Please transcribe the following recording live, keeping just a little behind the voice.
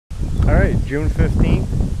Alright, June 15th,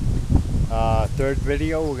 third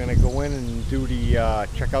video. We're going to go in and do the,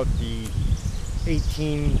 check out the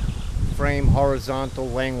 18 frame horizontal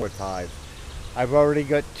Langworth hive. I've already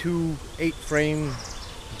got two 8 frame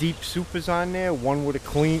deep supers on there, one with a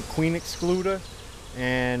queen excluder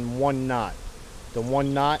and one not. The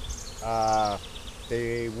one not,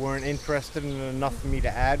 they weren't interested in it enough for me to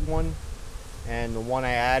add one, and the one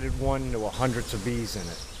I added one, there were hundreds of bees in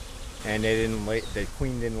it. And they didn't lay, the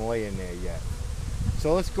queen didn't lay in there yet.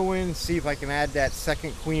 So let's go in and see if I can add that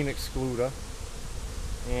second queen excluder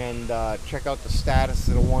and check out the status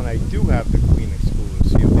of the one I do have the queen excluder.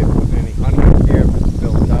 See if they're putting any honey in there, if it's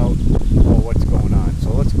built out, or what's going on.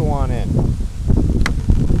 So let's go on in.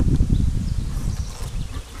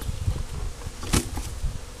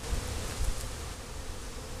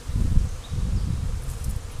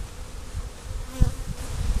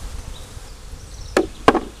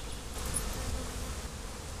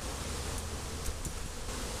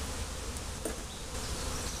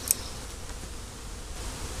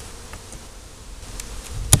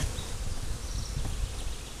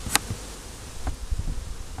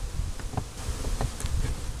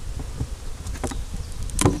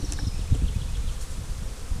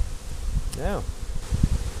 Yeah,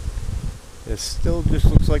 it still just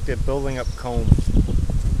looks like they're building up comb.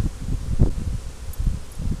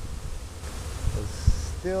 There's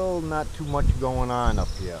still not too much going on up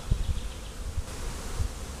here.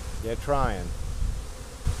 They're trying.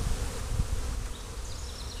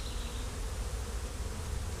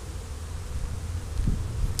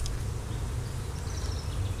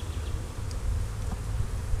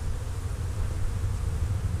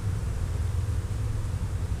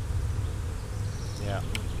 Yeah,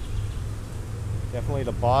 definitely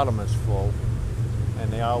the bottom is full,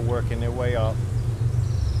 and they are working their way up.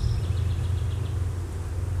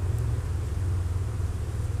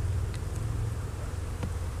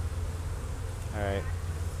 All right,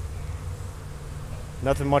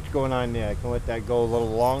 nothing much going on there. I can let that go a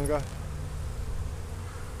little longer.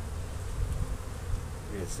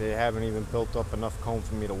 Yes, they haven't even built up enough comb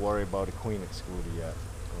for me to worry about a queen excluder yet.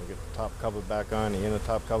 I'll get the top cover back on, the inner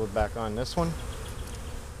top cover back on this one.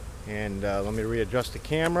 And let me readjust the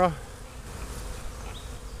camera,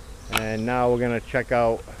 and now we're going to check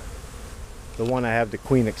out the one I have the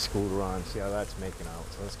queen excluder on, see how that's making out.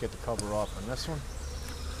 So let's get the cover off on this one.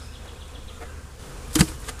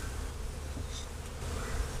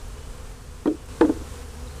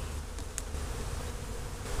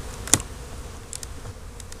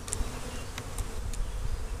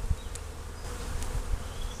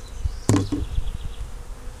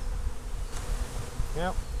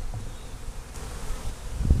 Yep,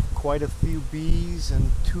 quite a few bees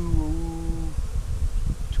and two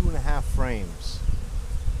and a half frames.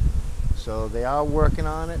 So they are working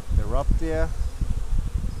on it. They're up there,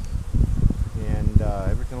 and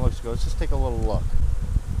everything looks good. Let's just take a little look.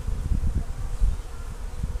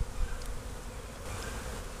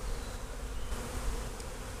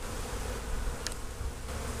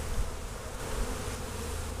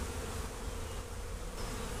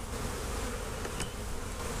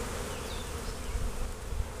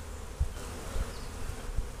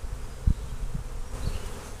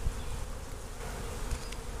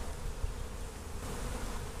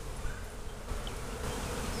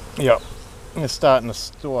 Yep, it's starting to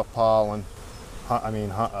store pollen,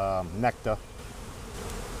 nectar.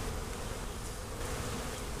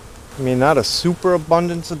 I mean, not a super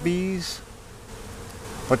abundance of bees,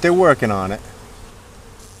 but they're working on it.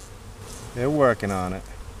 They're working on it.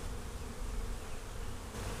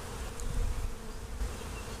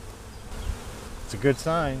 It's a good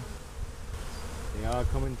sign. They are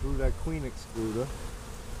coming through that queen excluder.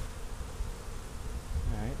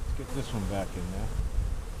 Alright, let's get this one back in there.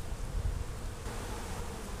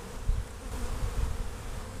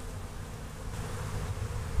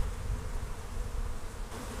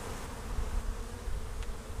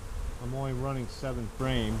 I'm only running 7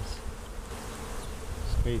 frames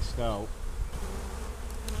spaced out.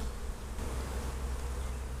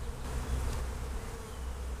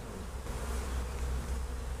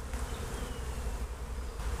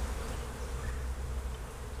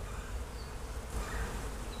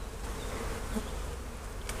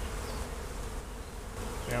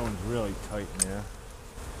 That one's really tight in there.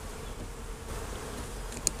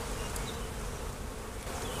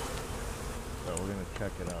 So we're going to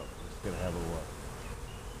check it out. Just going to have a look.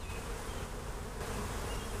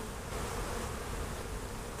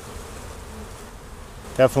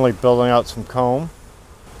 Definitely building out some comb.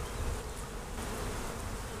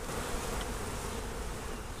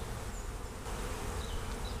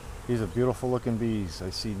 These are beautiful looking bees.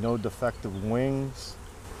 I see no defective wings.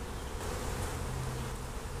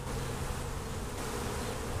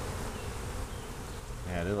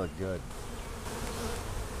 Yeah, they look good.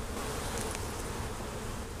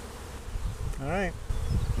 Alright,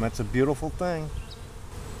 that's a beautiful thing.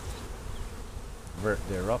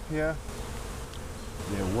 They're up here.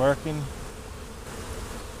 They're working.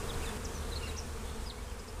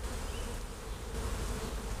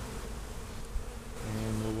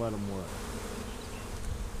 And we'll let them work.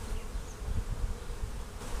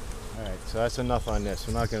 Alright, so that's enough on this.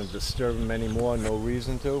 We're not going to disturb them anymore. No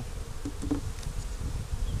reason to.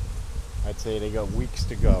 I'd say they got weeks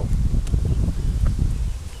to go.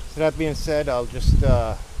 So that being said, I'll just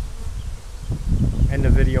end the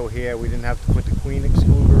video here. We didn't have to put the queen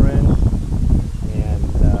excluder in.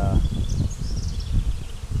 And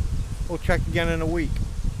we'll check again in a week.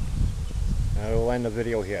 And we'll end the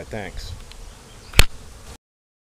video here. Thanks.